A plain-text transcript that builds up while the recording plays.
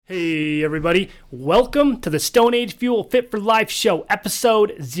Hey everybody, welcome to the Stone Age Fuel Fit for Life show,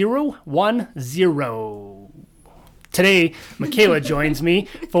 episode 010. Today, Michaela joins me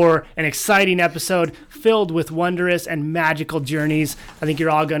for an exciting episode filled with wondrous and magical journeys. I think you're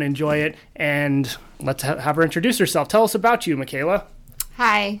all going to enjoy it, and let's have her introduce herself. Tell us about you, Michaela.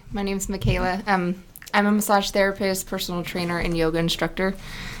 Hi, my name's Michaela. I'm a massage therapist, personal trainer, and yoga instructor.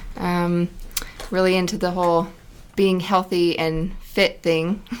 Really into the whole being healthy and fit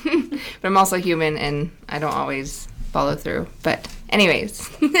thing, but I'm also human and I don't always follow through. But anyways.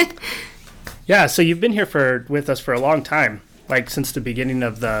 Yeah, so you've been here with us for a long time, like since the beginning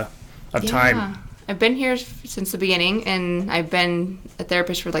of time. I've been here since the beginning, and I've been a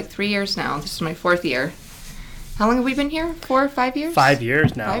therapist for like 3 years now. This is my 4th year. How long have we been here? 4 or 5 years? 5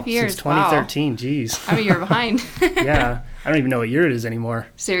 years now. 5 years. Since 2013. Wow. Geez. I'm a year behind. Yeah. I don't even know what year it is anymore.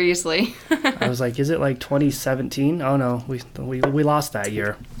 Seriously. I was like, is it like 2017? Oh no, we lost that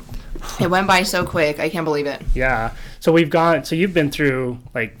year. It went by so quick. I can't believe it. Yeah. So you've been through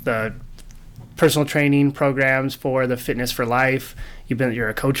like the personal training programs for the Fitness for Life. You're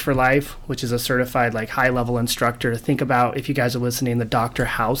a coach for life, which is a certified like high level instructor. Think about, if you guys are listening, the Dr.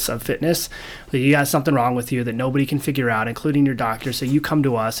 House of Fitness. You got something wrong with you that nobody can figure out, including your doctor. So you come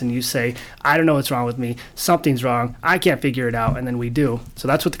to us and you say, I don't know what's wrong with me. Something's wrong. I can't figure it out. And then we do. So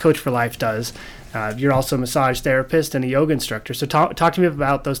that's what the Coach for Life does. You're also a massage therapist and a yoga instructor. So talk to me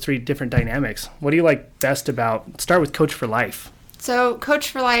about those 3 different dynamics. What do you like best about, start with Coach for Life. So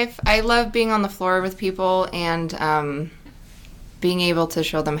Coach for Life, I love being on the floor with people and being able to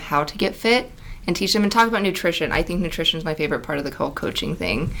show them how to get fit and teach them and talk about nutrition. I think nutrition is my favorite part of the whole coaching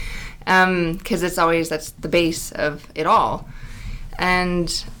thing because that's the base of it all. And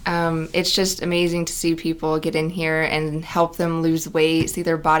it's just amazing to see people get in here and help them lose weight, see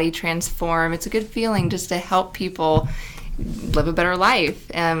their body transform. It's a good feeling just to help people live a better life.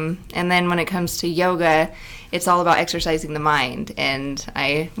 And then when it comes to yoga, it's all about exercising the mind. And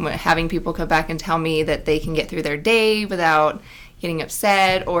having people come back and tell me that they can get through their day without getting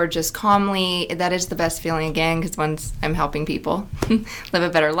upset or just calmly, that is the best feeling again, because once I'm helping people live a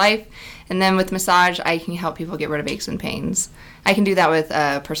better life. And then with massage, I can help people get rid of aches and pains. I can do that with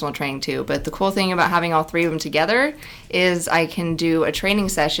personal training too, but the cool thing about having all 3 of them together is I can do a training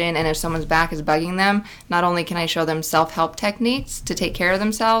session, and if someone's back is bugging them, not only can I show them self-help techniques to take care of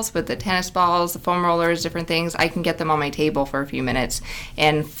themselves with the tennis balls, the foam rollers, different things, I can get them on my table for a few minutes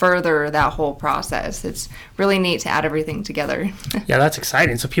and further that whole process. It's really neat to add everything together. Yeah, that's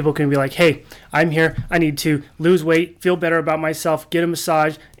exciting. So people can be like, hey, I'm here. I need to lose weight, feel better about myself, get a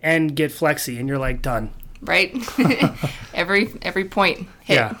massage, and get flexy. And you're like, done. Right? every point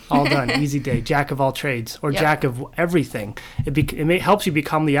hit. Yeah, all done. Easy day. Jack of all trades, or Yep. Jack of everything. It helps you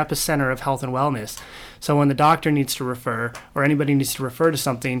become the epicenter of health and wellness. So when the doctor needs to refer, or anybody needs to refer to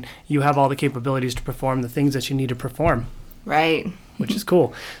something, you have all the capabilities to perform the things that you need to perform. Right. Which is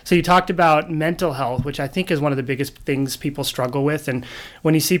cool. So you talked about mental health, which I think is one of the biggest things people struggle with. And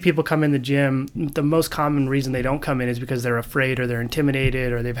when you see people come in the gym, the most common reason they don't come in is because they're afraid, or they're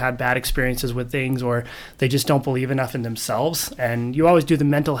intimidated, or they've had bad experiences with things, or they just don't believe enough in themselves. And you always do the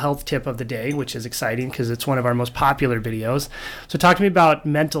mental health tip of the day, which is exciting because it's one of our most popular videos. So talk to me about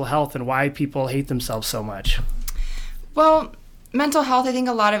mental health and why people hate themselves so much. Well, mental health, I think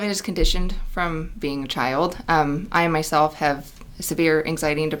a lot of it is conditioned from being a child. I myself have severe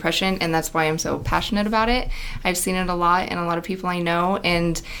anxiety and depression, and that's why I'm so passionate about it. I've seen it a lot in a lot of people I know,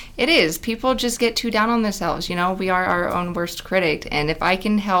 and it is. People just get too down on themselves. We are our own worst critic, and if I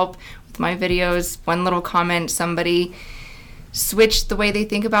can help with my videos, one little comment, somebody switch the way they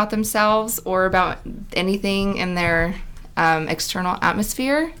think about themselves or about anything in their external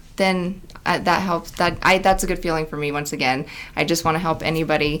atmosphere, then that helps. That's a good feeling for me. Once again, I just want to help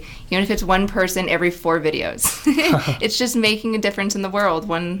anybody, even if it's one person every 4 videos. It's just making a difference in the world,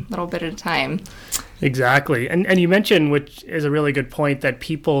 one little bit at a time. Exactly. And you mentioned, which is a really good point, that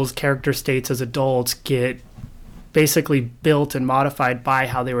people's character states as adults get basically built and modified by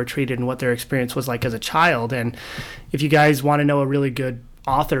how they were treated and what their experience was like as a child. And if you guys want to know a really good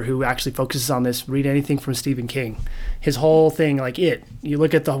author who actually focuses on this, read anything from Stephen King. His whole thing, like you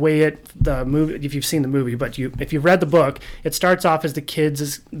look at the way the movie, if you've seen the movie, but if you've read the book, it starts off as the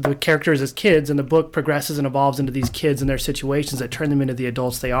characters as kids, and the book progresses and evolves into these kids and their situations that turn them into the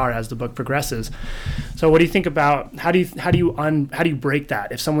adults they are as the book progresses. So what do you think about, how do you break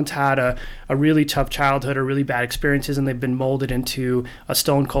that? If someone's had a really tough childhood or really bad experiences and they've been molded into a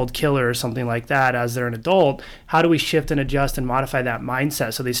stone cold killer or something like that as they're an adult, how do we shift and adjust and modify that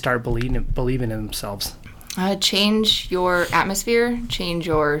mindset so they start believing in themselves? Change your atmosphere, change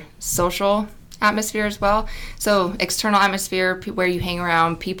your social atmosphere as well. So external atmosphere, where you hang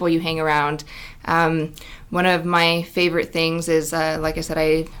around, people you hang around. One of my favorite things is, like I said,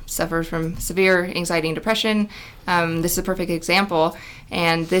 I suffer from severe anxiety and depression. This is a perfect example.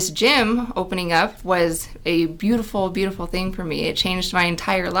 And this gym opening up was a beautiful, beautiful thing for me. It changed my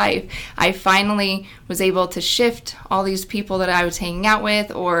entire life. I finally was able to shift all these people that I was hanging out with,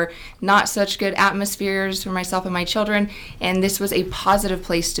 or not such good atmospheres for myself and my children. And this was a positive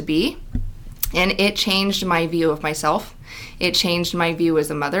place to be. And it changed my view of myself. It changed my view as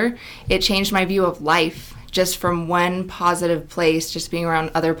a mother. It changed my view of life, just from one positive place, just being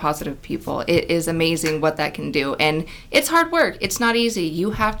around other positive people. It is amazing what that can do. And it's hard work. It's not easy.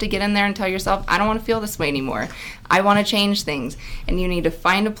 You have to get in there and tell yourself, I don't want to feel this way anymore. I want to change things. And you need to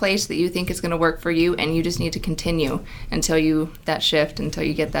find a place that you think is going to work for you, and you just need to continue until you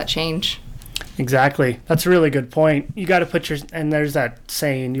get that change. Exactly. That's a really good point. You got to and there's that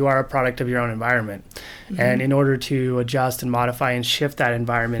saying, you are a product of your own environment. Mm-hmm. And in order to adjust and modify and shift that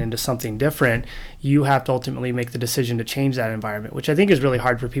environment into something different, you have to ultimately make the decision to change that environment, which I think is really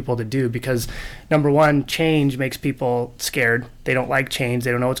hard for people to do because, number one, change makes people scared. They don't like change.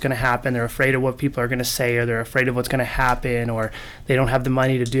 They don't know what's going to happen. They're afraid of what people are going to say, or they're afraid of what's going to happen, or they don't have the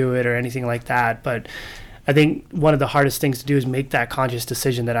money to do it or anything like that. But I think one of the hardest things to do is make that conscious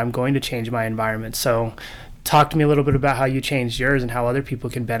decision that I'm going to change my environment. So talk to me a little bit about how you changed yours and how other people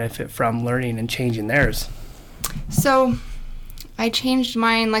can benefit from learning and changing theirs. So I changed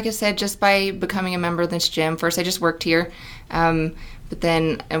mine, like I said, just by becoming a member of this gym. First, I just worked here. But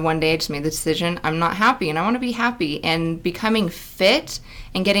then one day I just made the decision, I'm not happy and I want to be happy. And becoming fit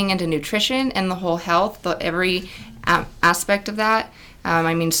and getting into nutrition and the whole health, every aspect of that,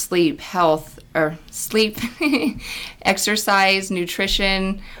 sleep, exercise,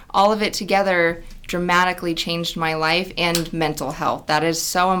 nutrition, all of it together dramatically changed my life and mental health. That is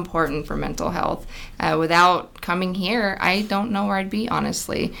so important for mental health. Without coming here, I don't know where I'd be,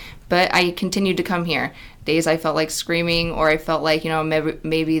 honestly. But I continued to come here. Days I felt like screaming, or I felt like,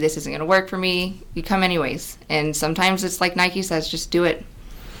 maybe this isn't going to work for me. You come anyways. And sometimes it's like Nike says, just do it.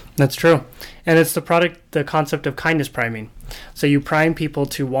 That's true. And it's the concept of kindness priming. So you prime people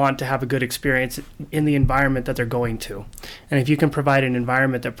to want to have a good experience in the environment that they're going to. And if you can provide an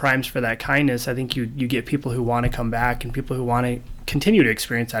environment that primes for that kindness, I think you get people who want to come back and people who want to continue to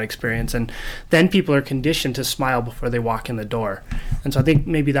experience that experience. And then people are conditioned to smile before they walk in the door. And so I think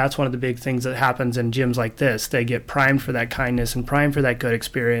maybe that's one of the big things that happens in gyms like this. They get primed for that kindness and primed for that good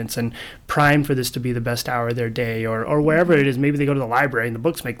experience and primed for this to be the best hour of their day, or wherever it is. Maybe they go to the library and the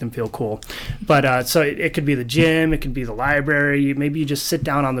books make them feel cool. But so it could be the gym, it could be the library. Maybe you just sit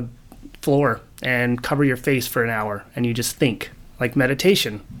down on the floor and cover your face for an hour and you just think, like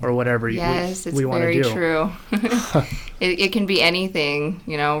meditation or whatever we want to do. Yes, it's very true. It can be anything,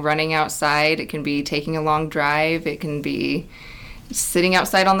 running outside. It can be taking a long drive. It can be sitting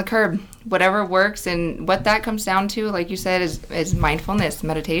outside on the curb. Whatever works. And what that comes down to, like you said, is mindfulness,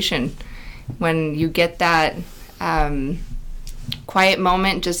 meditation. When you get that quiet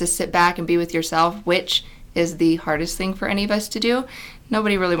moment just to sit back and be with yourself, which is the hardest thing for any of us to do.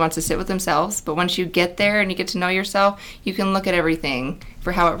 Nobody really wants to sit with themselves, but once you get there and you get to know yourself, you can look at everything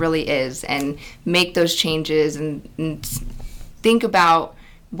for how it really is and make those changes and think about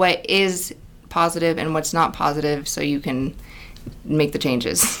what is positive and what's not positive so you can make the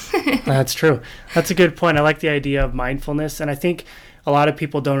changes. That's true. That's a good point. I like the idea of mindfulness, and I think a lot of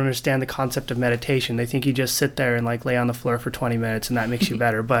people don't understand the concept of meditation. They think you just sit there and lay on the floor for 20 minutes and that makes you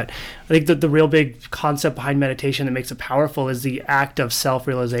better. But I think that the real big concept behind meditation that makes it powerful is the act of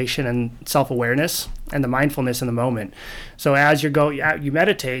self-realization and self-awareness and the mindfulness in the moment. So as you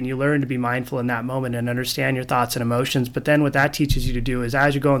meditate and you learn to be mindful in that moment and understand your thoughts and emotions. But then what that teaches you to do is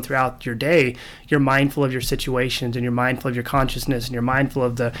as you're going throughout your day, you're mindful of your situations and you're mindful of your consciousness and you're mindful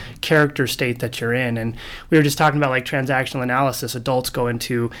of the character state that you're in. And we were just talking about transactional analysis. Adults go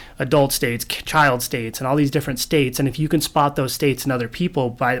into adult states, child states, and all these different states. And if you can spot those states in other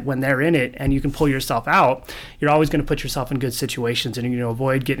people when they're in it and you can pull yourself out, you're always going to put yourself in good situations and you're going to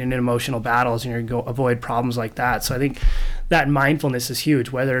avoid getting into emotional battles and you're going to avoid problems like that. So I think that mindfulness is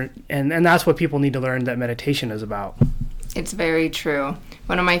huge, and that's what people need to learn that meditation is about. It's very true.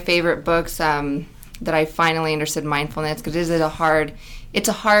 One of my favorite books that I finally understood mindfulness, because it's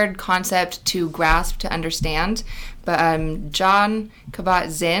a hard concept to grasp, to understand. But Jon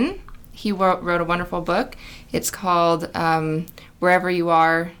Kabat-Zinn, he wrote a wonderful book. It's called Wherever You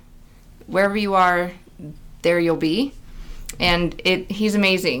Are, There You'll Be. And he's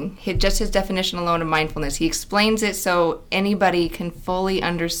amazing. Just his definition alone of mindfulness, he explains it so anybody can fully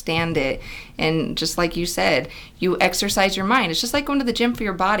understand it. And just like you said, you exercise your mind. It's just like going to the gym for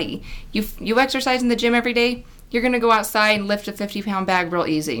your body. You exercise in the gym every day, you're going to go outside and lift a 50-pound bag real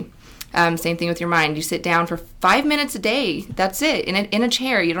easy. Same thing with your mind. You sit down for 5 minutes a day. That's it. In a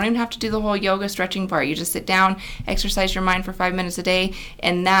chair. You don't even have to do the whole yoga stretching part. You just sit down, exercise your mind for 5 minutes a day,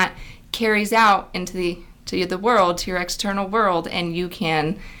 and that carries out into the world, to your external world, and you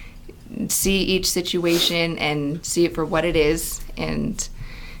can see each situation and see it for what it is and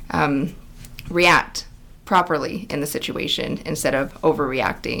react properly in the situation instead of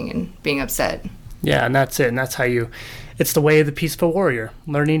overreacting and being upset. Yeah, and that's it. And that's how it's the way of the peaceful warrior,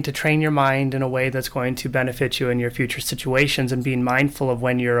 learning to train your mind in a way that's going to benefit you in your future situations and being mindful of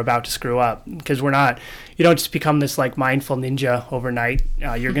when you're about to screw up. Because you don't just become this like mindful ninja overnight.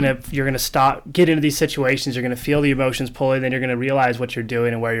 You're gonna get into these situations. You're gonna feel the emotions pulling, then you're gonna realize what you're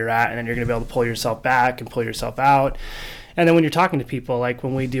doing and where you're at, and then you're gonna be able to pull yourself back and pull yourself out. And then when you're talking to people, like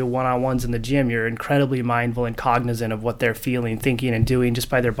when we do one-on-ones in the gym, you're incredibly mindful and cognizant of what they're feeling, thinking, and doing just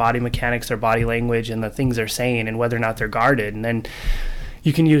by their body mechanics, their body language, and the things they're saying, and whether or not they're guarded. And then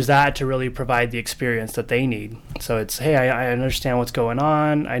you can use that to really provide the experience that they need. So it's, hey, I understand what's going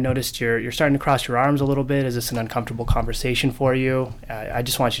on. I noticed you're starting to cross your arms a little bit. Is this an uncomfortable conversation for you? I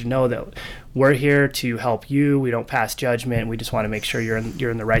just want you to know that we're here to help you. We don't pass judgment. We just want to make sure you're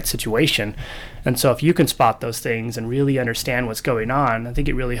in the right situation. And so if you can spot those things and really understand what's going on, I think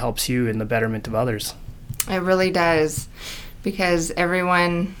it really helps you in the betterment of others. It really does, because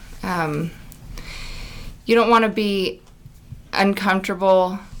everyone, you don't want to be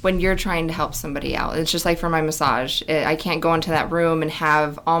uncomfortable when you're trying to help somebody out. It's just like for my massage. I can't go into that room and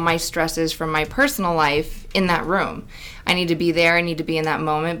have all my stresses from my personal life in that room. I need to be there. I need to be in that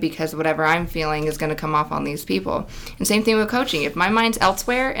moment, because whatever I'm feeling is going to come off on these people. And same thing with coaching. If my mind's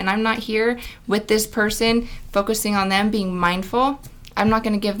elsewhere and I'm not here with this person, focusing on them, being mindful, I'm not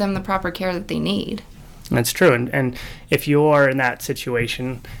going to give them the proper care that they need. That's true. And if you're in that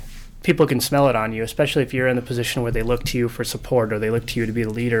situation, people can smell it on you, especially if you're in the position where they look to you for support or they look to you to be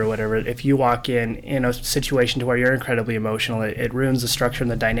the leader or whatever. If you walk in a situation to where you're incredibly emotional, it ruins the structure and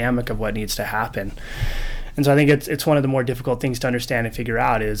the dynamic of what needs to happen. And so I think it's one of the more difficult things to understand and figure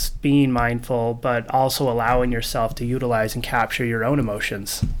out is being mindful, but also allowing yourself to utilize and capture your own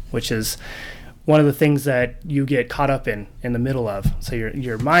emotions, which is one of the things that you get caught up in the middle of. So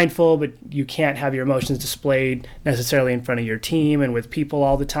you're mindful, but you can't have your emotions displayed necessarily in front of your team and with people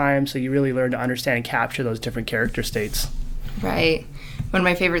all the time. So you really learn to understand and capture those different character states. Right. One of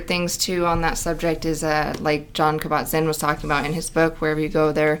my favorite things, too, on that subject is like Jon Kabat-Zinn was talking about in his book, Wherever You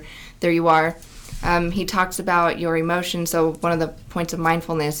Go, There You Are. He talks about your emotions. So one of the points of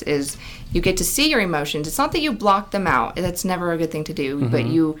mindfulness is you get to see your emotions. It's not that you block them out. That's never a good thing to do. Mm-hmm. But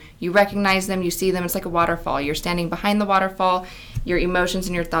you recognize them. You see them. It's like a waterfall. You're standing behind the waterfall. Your emotions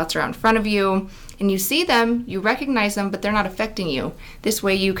and your thoughts are out in front of you. And you see them. You recognize them, but they're not affecting you. This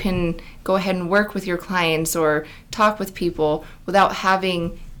way you can go ahead and work with your clients or talk with people without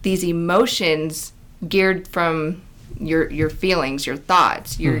having these emotions geared from your feelings, your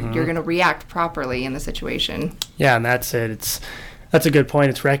thoughts. You're going to react properly in the situation. Yeah, and that's it. That's a good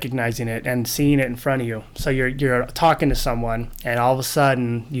point. It's recognizing it and seeing it in front of you. So you're talking to someone, and all of a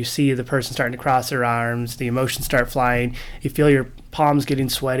sudden you see the person starting to cross their arms, the emotions start flying, you feel your palms getting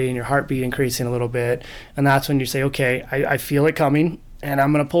sweaty and your heartbeat increasing a little bit, and that's when you say, okay, I feel it coming, and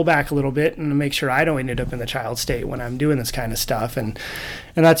I'm going to pull back a little bit and make sure I don't end up in the child state when I'm doing this kind of stuff. And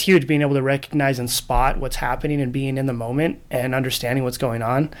that's huge, being able to recognize and spot what's happening and being in the moment and understanding what's going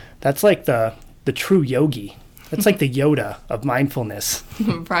on. That's like the true yogi. That's like the Yoda of mindfulness.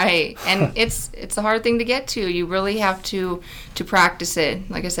 Right. And it's a hard thing to get to. You really have to practice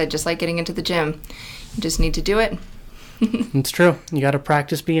it. Like I said, just like getting into the gym. You just need to do it. It's true. You got to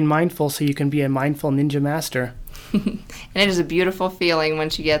practice being mindful so you can be a mindful ninja master. And it is a beautiful feeling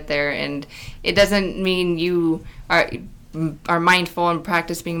once you get there. And it doesn't mean you are mindful and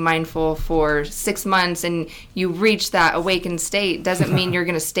practice being mindful for 6 months and you reach that awakened state. Doesn't mean you're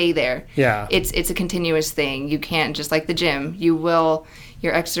going to stay there. Yeah. It's a continuous thing. You can't, just like the gym,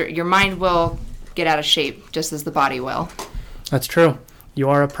 your mind will get out of shape just as the body will. That's true. You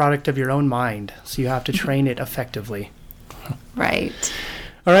are a product of your own mind, so you have to train it effectively. Right.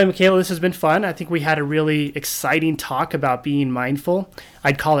 All right, Michaela, this has been fun. I think we had a really exciting talk about being mindful.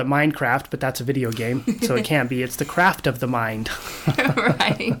 I'd call it Minecraft, but that's a video game, so it can't be. It's the craft of the mind.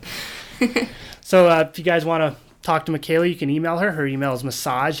 Right. So if you guys want to talk to Michaela, you can email her. Her email is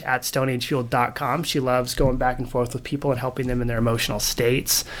massage@stoneagefuel.com. She loves going back and forth with people and helping them in their emotional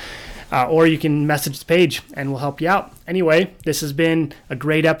states. or you can message the page and we'll help you out. Anyway, this has been a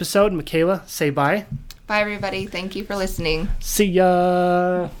great episode. Michaela, say bye. Bye, everybody. Thank you for listening. See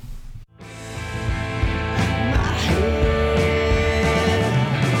ya.